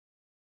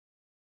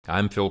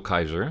I'm Phil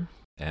Kayser,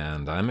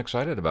 and I'm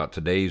excited about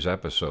today's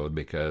episode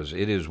because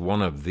it is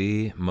one of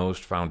the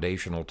most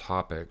foundational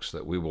topics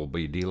that we will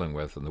be dealing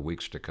with in the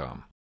weeks to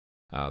come.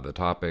 The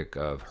topic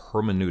of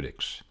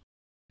hermeneutics.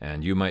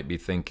 And you might be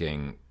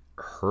thinking,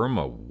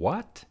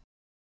 what?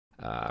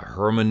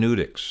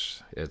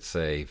 Hermeneutics. It's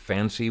a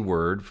fancy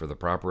word for the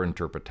proper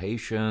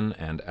interpretation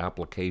and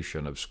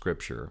application of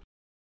Scripture.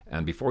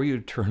 And before you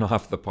turn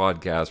off the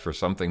podcast for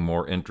something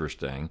more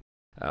interesting,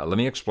 let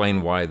me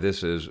explain why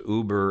this is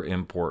uber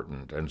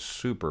important and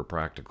super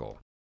practical.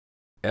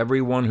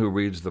 Everyone who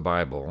reads the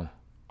Bible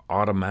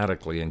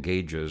automatically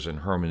engages in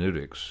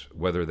hermeneutics,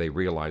 whether they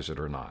realize it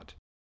or not.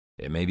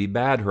 It may be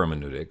bad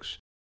hermeneutics,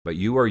 but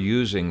you are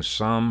using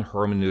some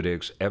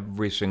hermeneutics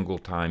every single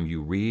time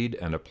you read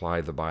and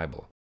apply the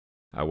Bible.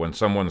 When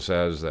someone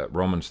says that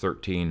Romans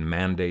 13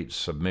 mandates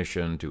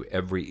submission to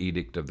every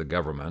edict of the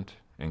government,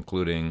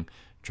 including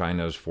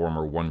China's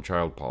former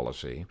one-child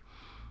policy,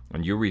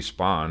 and you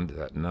respond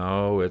that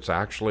no, it's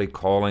actually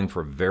calling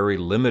for very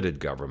limited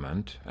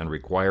government and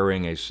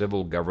requiring a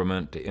civil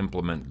government to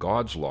implement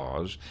God's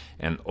laws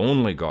and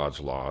only God's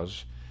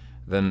laws,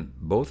 then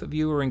both of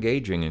you are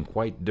engaging in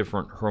quite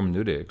different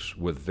hermeneutics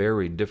with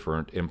very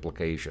different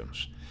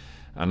implications.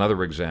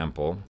 Another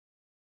example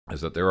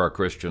is that there are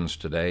Christians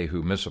today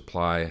who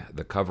misapply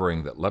the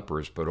covering that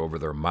lepers put over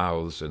their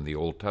mouths in the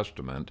Old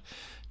Testament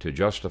to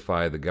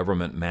justify the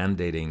government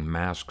mandating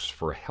masks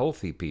for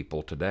healthy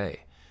people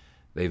today.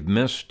 They've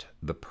missed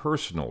the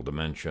personal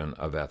dimension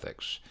of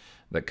ethics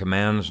that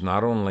commands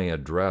not only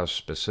address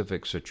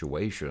specific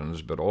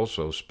situations, but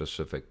also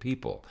specific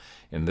people.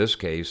 In this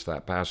case,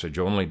 that passage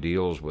only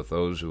deals with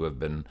those who have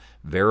been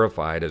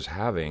verified as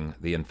having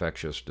the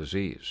infectious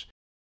disease.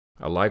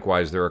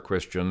 Likewise, there are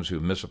Christians who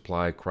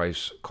misapply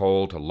Christ's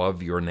call to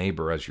love your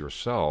neighbor as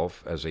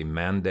yourself as a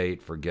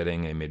mandate for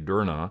getting a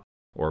Moderna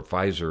or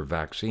Pfizer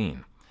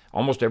vaccine.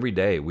 Almost every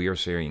day we are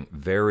seeing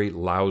very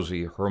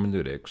lousy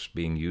hermeneutics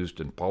being used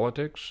in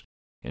politics,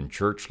 in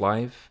church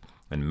life,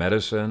 in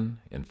medicine,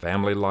 in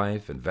family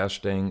life,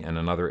 investing, and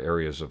in other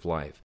areas of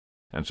life.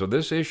 And so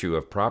this issue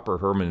of proper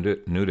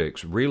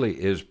hermeneutics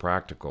really is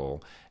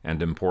practical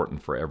and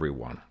important for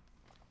everyone.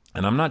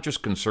 And I'm not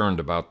just concerned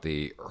about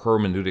the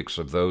hermeneutics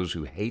of those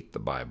who hate the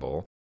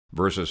Bible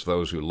versus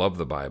those who love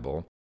the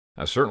Bible.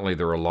 Certainly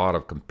there are a lot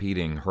of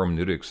competing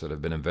hermeneutics that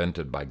have been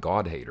invented by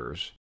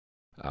God-haters.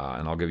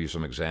 And I'll give you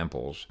some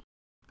examples.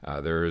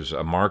 There's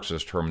a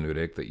Marxist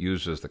hermeneutic that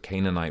uses the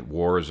Canaanite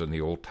wars in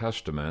the Old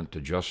Testament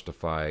to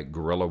justify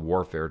guerrilla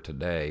warfare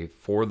today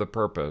for the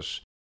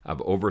purpose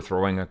of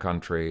overthrowing a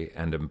country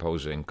and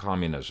imposing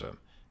communism.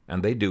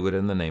 And they do it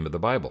in the name of the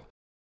Bible.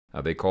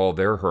 They call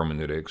their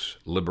hermeneutics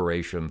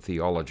liberation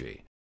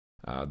theology.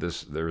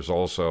 There's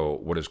also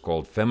what is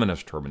called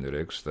feminist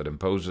hermeneutics that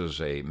imposes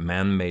a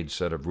man-made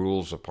set of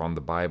rules upon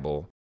the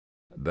Bible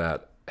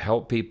that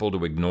help people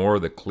to ignore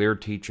the clear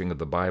teaching of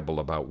the Bible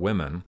about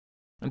women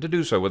and to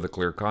do so with a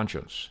clear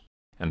conscience.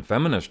 And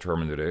feminist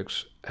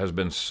hermeneutics has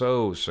been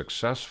so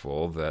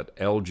successful that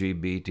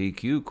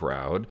LGBTQ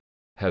crowd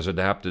has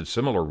adapted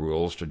similar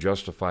rules to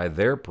justify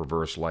their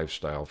perverse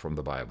lifestyle from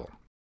the Bible.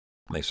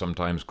 They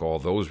sometimes call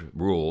those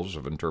rules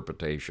of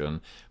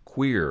interpretation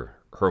queer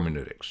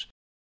hermeneutics.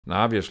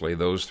 Now, obviously,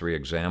 those three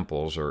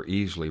examples are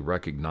easily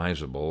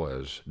recognizable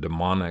as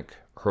demonic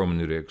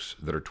hermeneutics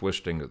that are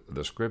twisting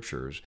the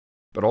Scriptures.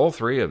 But all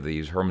three of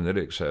these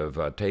hermeneutics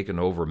have taken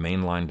over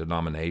mainline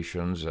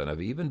denominations and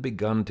have even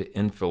begun to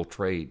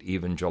infiltrate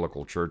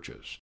evangelical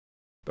churches.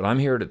 But I'm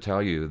here to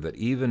tell you that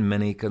even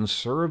many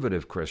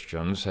conservative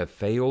Christians have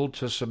failed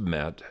to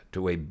submit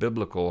to a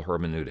biblical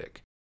hermeneutic.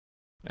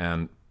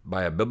 And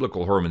by a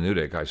biblical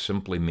hermeneutic, I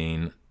simply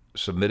mean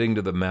submitting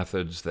to the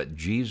methods that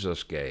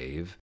Jesus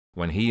gave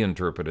when he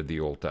interpreted the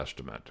Old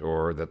Testament,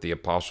 or that the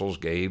apostles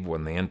gave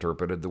when they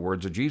interpreted the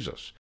words of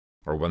Jesus,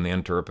 or when they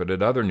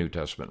interpreted other New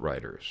Testament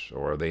writers,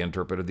 or they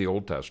interpreted the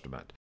Old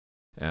Testament.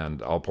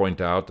 And I'll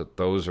point out that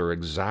those are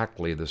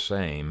exactly the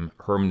same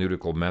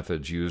hermeneutical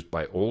methods used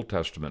by Old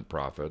Testament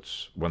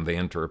prophets when they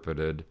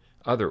interpreted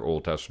other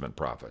Old Testament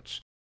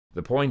prophets.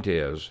 The point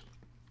is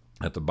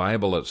that the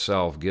Bible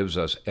itself gives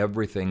us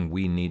everything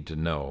we need to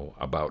know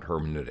about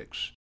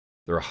hermeneutics.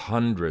 There are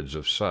hundreds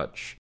of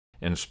such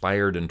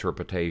inspired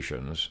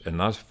interpretations,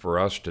 enough for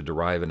us to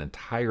derive an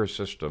entire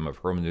system of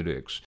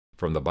hermeneutics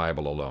from the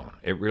Bible alone.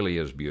 It really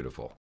is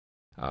beautiful.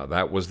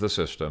 That was the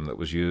system that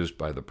was used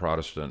by the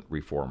Protestant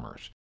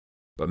reformers.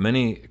 But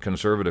many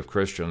conservative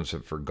Christians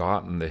have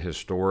forgotten the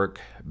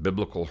historic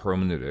biblical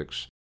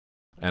hermeneutics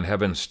and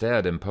have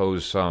instead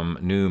imposed some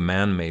new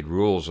man-made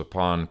rules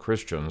upon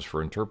Christians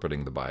for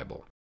interpreting the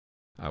Bible.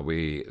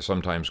 We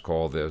sometimes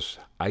call this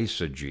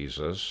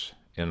eisegesis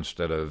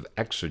instead of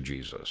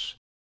exegesis.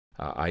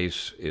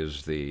 Eis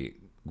is the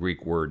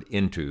Greek word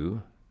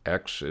into,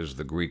 ex is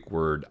the Greek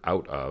word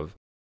out of,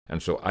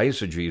 and so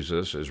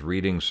eisegesis is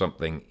reading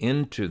something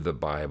into the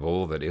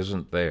Bible that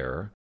isn't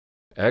there.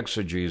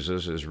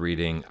 Exegesis is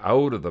reading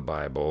out of the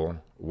Bible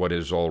what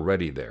is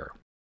already there.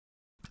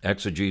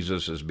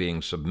 Exegesis is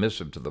being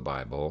submissive to the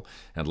Bible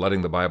and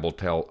letting the Bible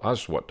tell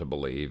us what to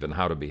believe and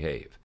how to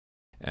behave.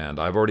 And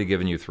I've already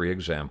given you 3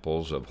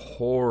 examples of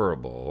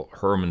horrible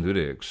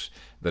hermeneutics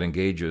that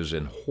engages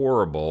in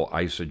horrible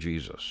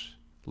eisegesis: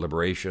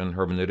 liberation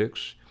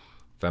hermeneutics,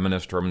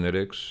 feminist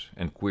hermeneutics,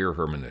 and queer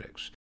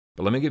hermeneutics.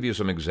 But let me give you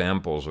some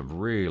examples of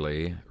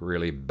really,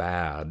 really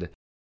bad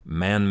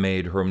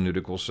man-made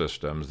hermeneutical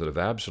systems that have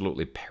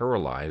absolutely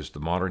paralyzed the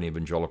modern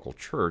evangelical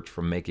church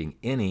from making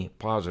any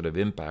positive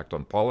impact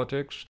on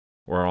politics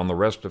or on the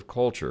rest of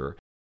culture,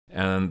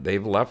 and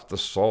they've left the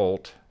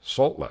salt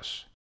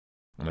saltless.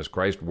 And as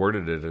Christ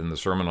worded it in the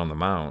Sermon on the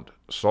Mount,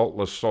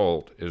 saltless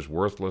salt is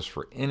worthless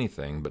for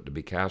anything but to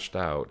be cast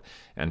out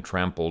and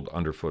trampled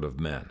underfoot of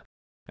men.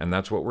 And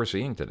that's what we're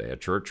seeing today, a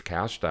church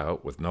cast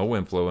out with no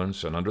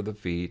influence and under the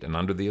feet and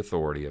under the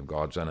authority of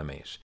God's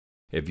enemies.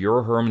 If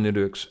your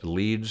hermeneutics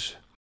leads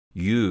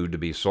you to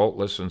be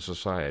saltless in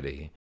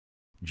society,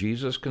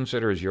 Jesus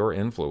considers your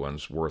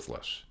influence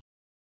worthless.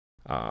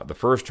 The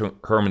first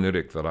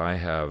hermeneutic that I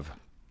have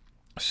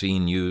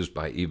seen used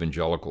by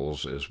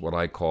evangelicals is what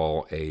I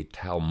call a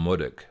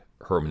Talmudic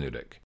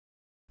hermeneutic.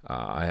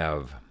 I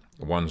have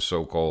one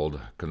so-called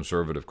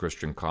conservative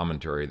Christian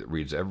commentary that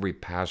reads every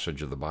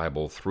passage of the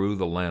Bible through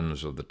the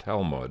lens of the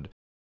Talmud,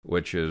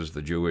 which is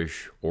the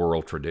Jewish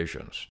oral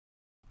traditions.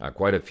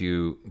 Quite a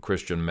few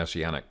Christian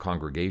messianic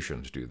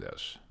congregations do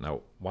this.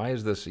 Now, why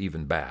is this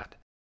even bad?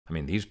 I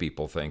mean, these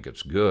people think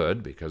it's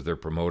good because they're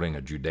promoting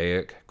a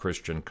Judaic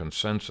Christian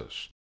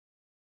consensus.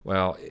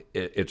 Well,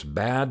 it's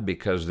bad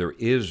because there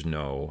is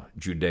no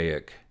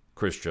Judaic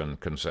Christian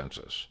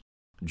consensus.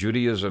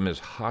 Judaism is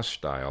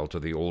hostile to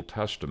the Old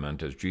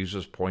Testament, as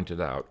Jesus pointed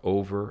out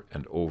over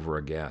and over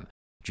again.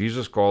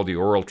 Jesus called the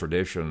oral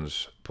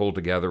traditions pulled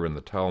together in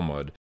the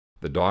Talmud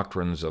the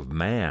doctrines of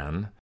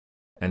man,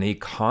 and he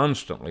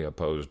constantly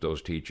opposed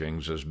those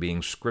teachings as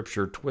being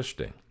scripture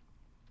twisting.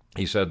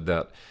 He said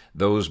that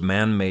those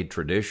man-made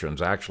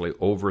traditions actually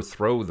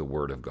overthrow the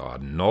Word of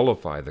God,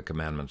 nullify the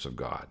commandments of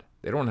God.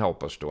 They don't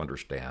help us to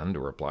understand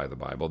or apply the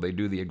Bible. They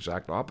do the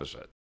exact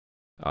opposite.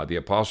 The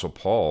Apostle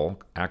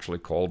Paul actually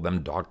called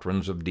them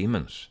doctrines of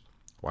demons.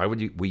 Why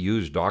would we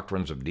use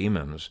doctrines of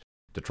demons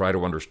to try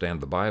to understand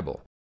the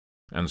Bible?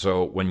 And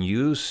so when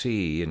you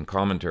see in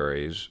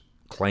commentaries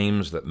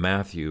claims that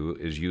Matthew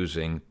is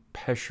using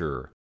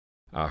Pesher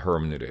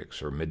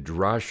hermeneutics or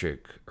midrashic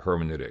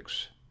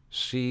hermeneutics,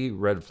 see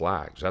red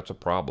flags. That's a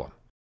problem.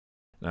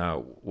 Now,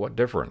 what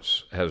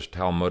difference has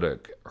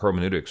Talmudic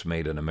hermeneutics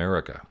made in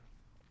America?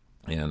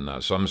 In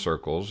some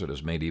circles, it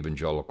has made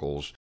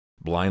evangelicals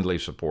blindly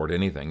support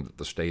anything that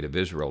the state of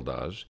Israel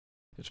does.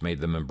 It's made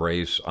them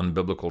embrace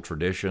unbiblical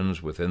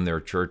traditions within their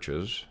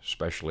churches,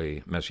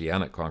 especially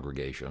Messianic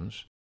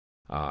congregations.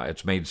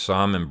 It's made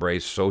some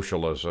embrace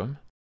socialism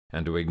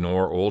and to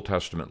ignore Old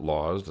Testament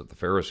laws that the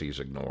Pharisees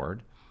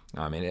ignored.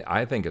 I mean,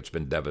 I think it's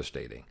been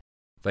devastating.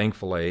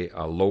 Thankfully,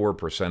 a lower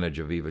percentage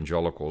of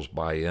evangelicals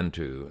buy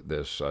into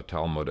this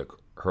Talmudic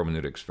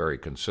hermeneutics very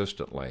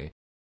consistently,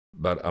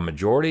 but a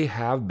majority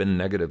have been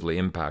negatively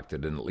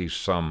impacted in at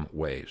least some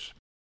ways.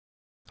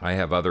 I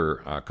have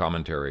other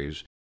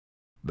commentaries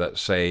that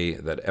say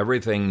that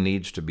everything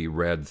needs to be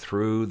read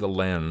through the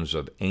lens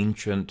of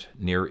ancient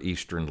Near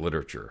Eastern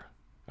literature,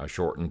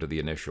 shortened to the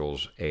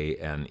initials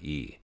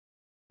ANE.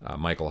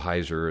 Michael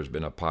Heiser has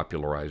been a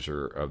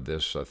popularizer of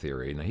this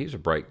theory. Now, he's a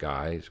bright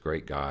guy. He's a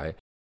great guy.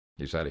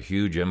 He's had a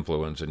huge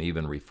influence in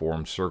even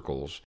Reformed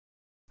circles.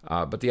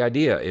 But the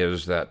idea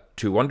is that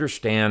to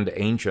understand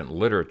ancient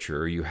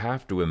literature, you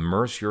have to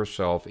immerse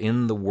yourself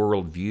in the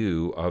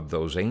worldview of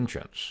those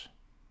ancients.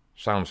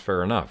 Sounds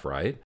fair enough,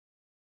 right?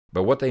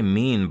 But what they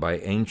mean by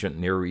ancient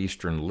Near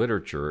Eastern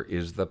literature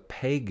is the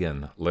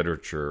pagan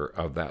literature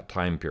of that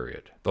time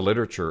period, the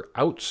literature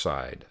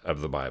outside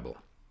of the Bible.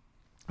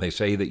 They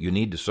say that you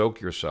need to soak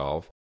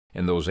yourself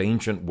in those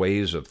ancient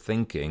ways of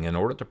thinking in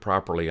order to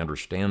properly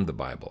understand the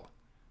Bible.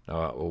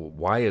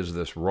 Why is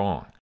this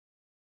wrong?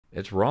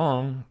 It's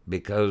wrong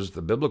because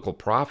the biblical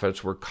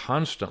prophets were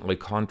constantly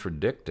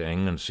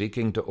contradicting and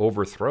seeking to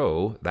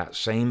overthrow that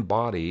same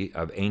body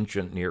of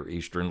ancient Near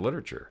Eastern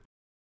literature.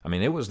 I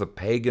mean, it was the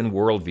pagan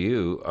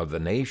worldview of the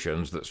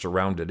nations that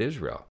surrounded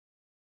Israel.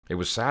 It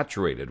was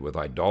saturated with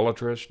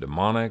idolatrous,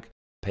 demonic,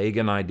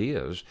 pagan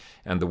ideas,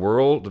 and the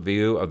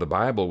worldview of the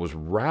Bible was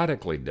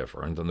radically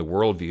different than the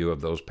worldview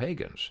of those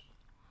pagans.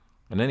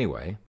 And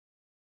anyway,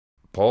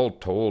 Paul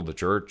told the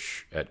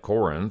church at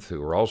Corinth,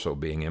 who were also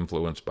being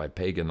influenced by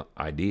pagan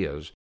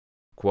ideas,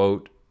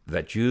 quote,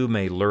 that you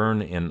may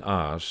learn in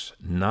us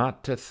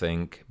not to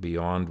think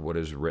beyond what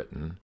is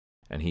written,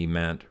 and he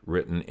meant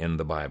written in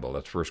the Bible.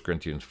 That's 1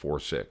 Corinthians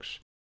 4:6.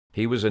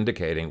 He was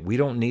indicating we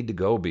don't need to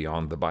go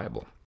beyond the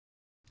Bible.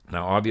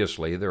 Now,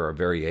 obviously, there are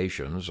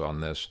variations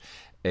on this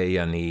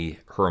ANE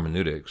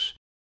hermeneutics.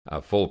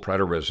 Full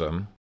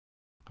preterism,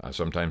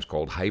 sometimes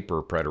called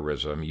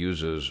hyper-preterism,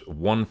 uses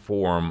one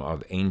form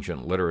of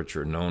ancient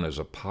literature known as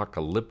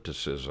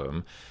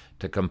apocalypticism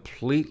to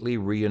completely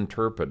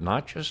reinterpret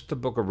not just the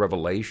book of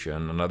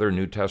Revelation and other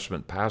New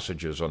Testament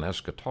passages on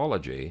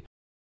eschatology,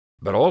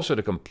 but also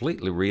to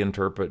completely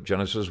reinterpret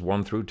Genesis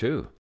 1 through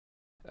 2.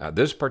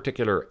 This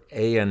particular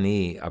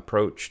A&E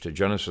approach to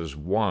Genesis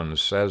 1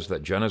 says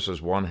that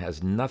Genesis 1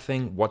 has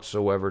nothing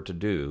whatsoever to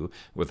do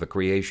with the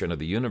creation of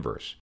the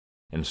universe.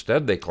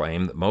 Instead, they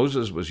claim that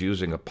Moses was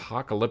using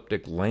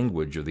apocalyptic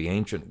language of the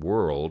ancient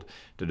world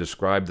to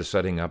describe the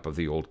setting up of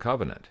the Old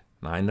Covenant.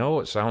 Now, I know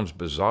it sounds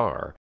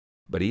bizarre,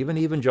 but even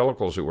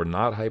evangelicals who are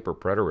not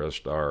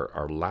hyper-preterist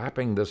are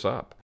lapping this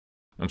up.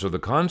 And so the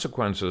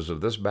consequences of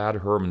this bad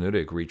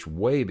hermeneutic reach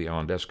way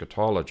beyond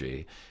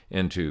eschatology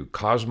into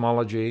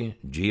cosmology,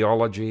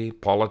 geology,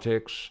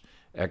 politics,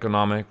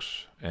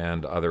 economics,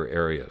 and other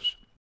areas.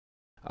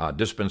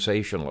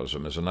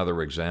 Dispensationalism is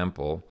another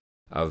example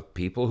of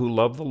people who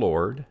love the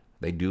Lord.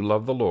 They do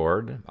love the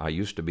Lord. I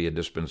used to be a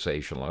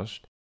dispensationalist,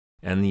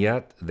 and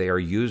yet they are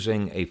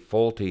using a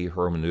faulty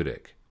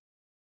hermeneutic.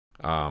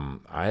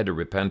 I had to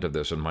repent of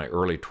this in my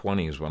early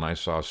 20s when I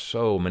saw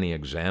so many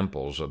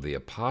examples of the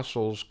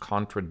apostles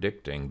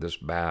contradicting this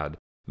bad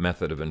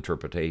method of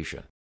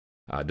interpretation.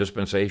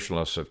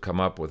 Dispensationalists have come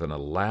up with an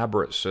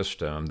elaborate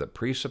system that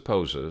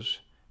presupposes,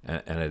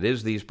 and it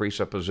is these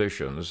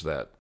presuppositions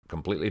that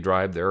completely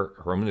drive their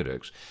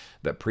hermeneutics,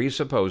 that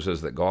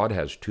presupposes that God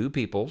has two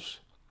peoples,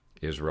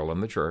 Israel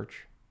and the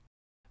church,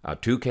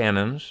 two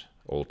canons,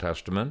 Old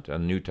Testament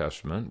and New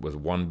Testament, with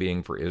one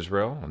being for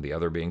Israel and the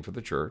other being for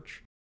the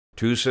church,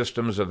 two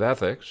systems of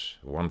ethics,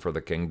 one for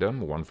the kingdom,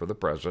 one for the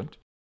present,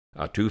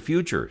 two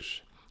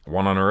futures,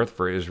 one on earth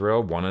for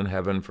Israel, one in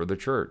heaven for the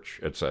church,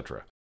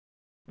 etc.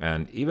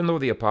 And even though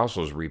the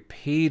apostles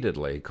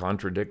repeatedly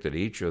contradicted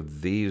each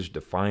of these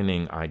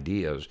defining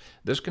ideas,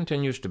 this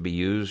continues to be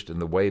used in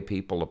the way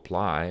people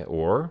apply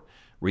or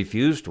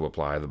refuse to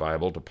apply the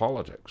Bible to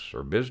politics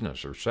or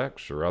business or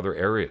sex or other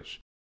areas.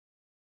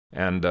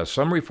 And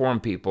some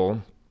Reformed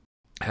people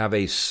have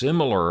a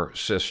similar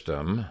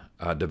system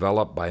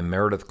developed by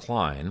Meredith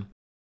Kline.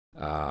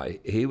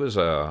 He was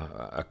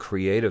a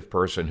creative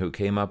person who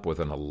came up with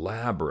an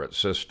elaborate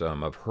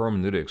system of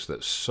hermeneutics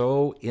that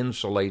so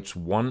insulates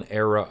one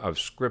era of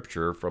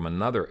Scripture from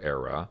another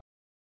era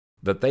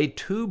that they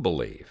too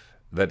believe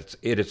that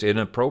it is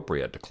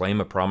inappropriate to claim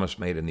a promise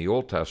made in the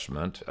Old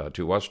Testament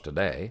to us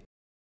today,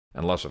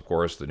 unless, of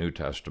course, the New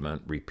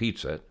Testament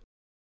repeats it.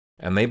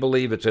 And they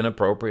believe it's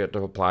inappropriate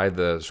to apply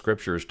the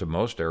Scriptures to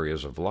most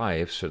areas of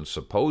life, since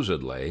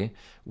supposedly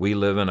we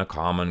live in a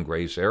common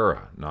grace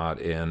era,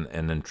 not in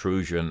an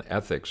intrusion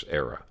ethics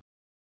era.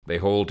 They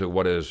hold to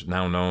what is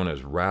now known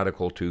as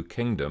radical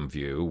two-kingdom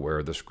view,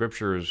 where the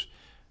Scriptures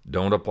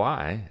don't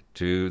apply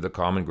to the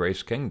common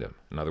grace kingdom.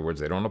 In other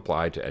words, they don't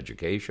apply to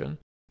education,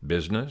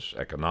 business,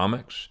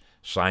 economics,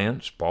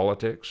 science,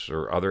 politics,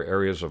 or other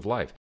areas of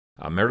life.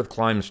 Meredith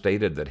Kline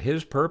stated that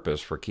his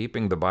purpose for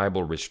keeping the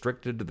Bible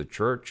restricted to the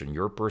church and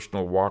your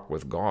personal walk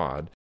with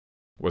God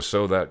was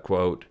so that,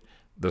 quote,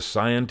 the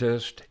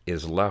scientist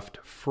is left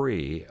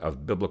free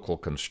of biblical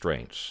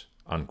constraints,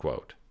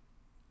 unquote.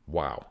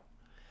 Wow.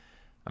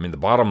 I mean, the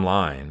bottom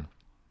line,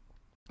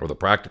 or the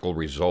practical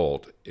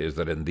result, is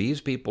that in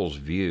these people's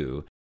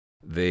view,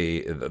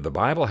 the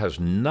Bible has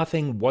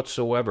nothing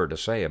whatsoever to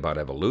say about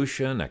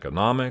evolution,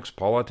 economics,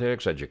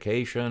 politics,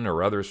 education,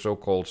 or other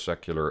so-called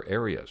secular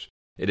areas.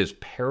 It has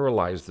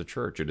paralyzed the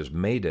church. It has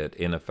made it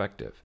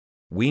ineffective.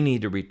 We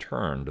need to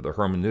return to the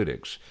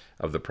hermeneutics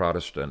of the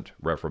Protestant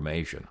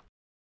Reformation.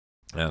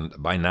 And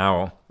by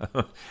now,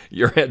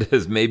 your head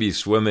is maybe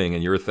swimming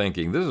and you're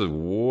thinking, this is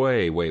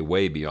way, way,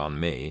 way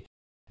beyond me,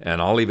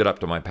 and I'll leave it up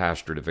to my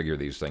pastor to figure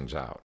these things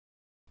out.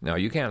 Now,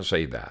 you can't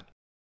say that.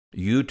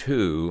 You,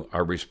 too,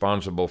 are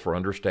responsible for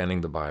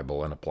understanding the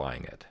Bible and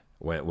applying it.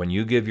 When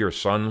you give your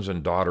sons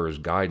and daughters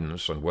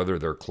guidance on whether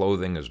their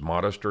clothing is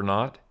modest or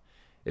not,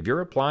 if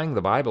you're applying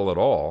the Bible at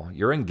all,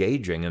 you're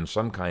engaging in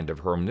some kind of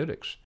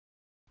hermeneutics.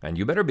 And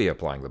you better be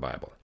applying the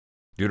Bible.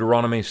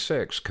 Deuteronomy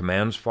 6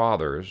 commands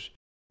fathers,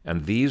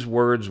 and these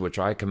words which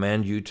I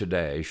command you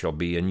today shall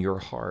be in your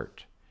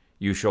heart.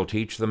 You shall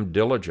teach them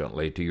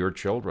diligently to your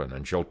children,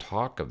 and shall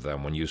talk of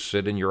them when you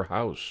sit in your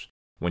house,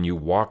 when you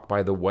walk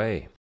by the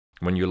way,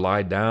 when you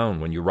lie down,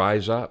 when you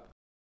rise up.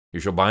 You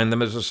shall bind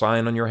them as a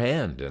sign on your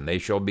hand, and they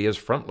shall be as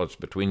frontlets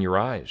between your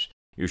eyes.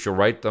 You shall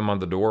write them on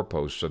the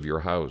doorposts of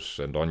your house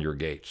and on your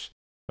gates.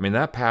 I mean,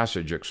 that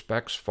passage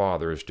expects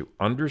fathers to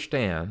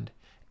understand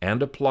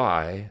and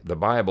apply the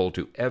Bible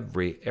to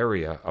every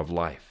area of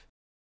life.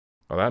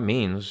 Well, that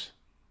means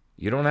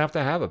you don't have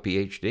to have a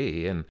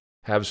PhD and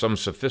have some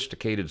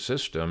sophisticated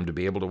system to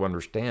be able to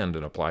understand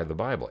and apply the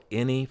Bible.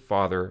 Any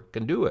father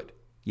can do it.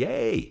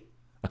 Yay!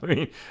 I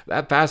mean,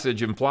 that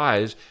passage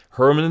implies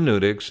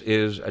hermeneutics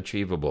is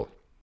achievable.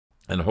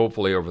 And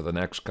hopefully over the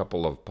next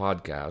couple of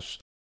podcasts,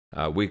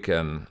 we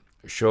can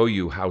show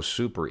you how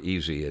super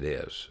easy it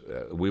is.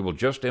 We will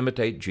just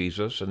imitate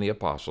Jesus and the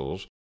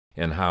apostles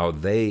in how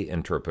they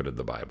interpreted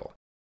the Bible.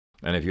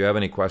 And if you have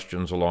any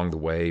questions along the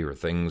way or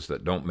things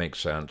that don't make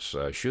sense,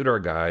 shoot our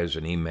guys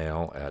an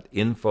email at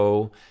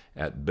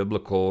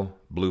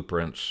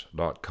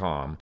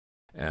info@biblicalblueprints.com,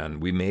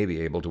 and we may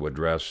be able to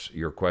address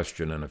your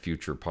question in a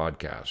future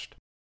podcast.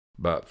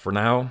 But for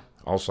now,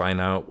 I'll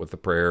sign out with the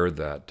prayer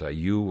that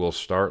you will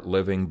start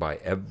living by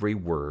every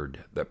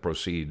word that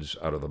proceeds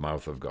out of the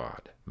mouth of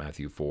God.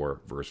 Matthew 4,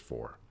 verse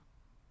 4.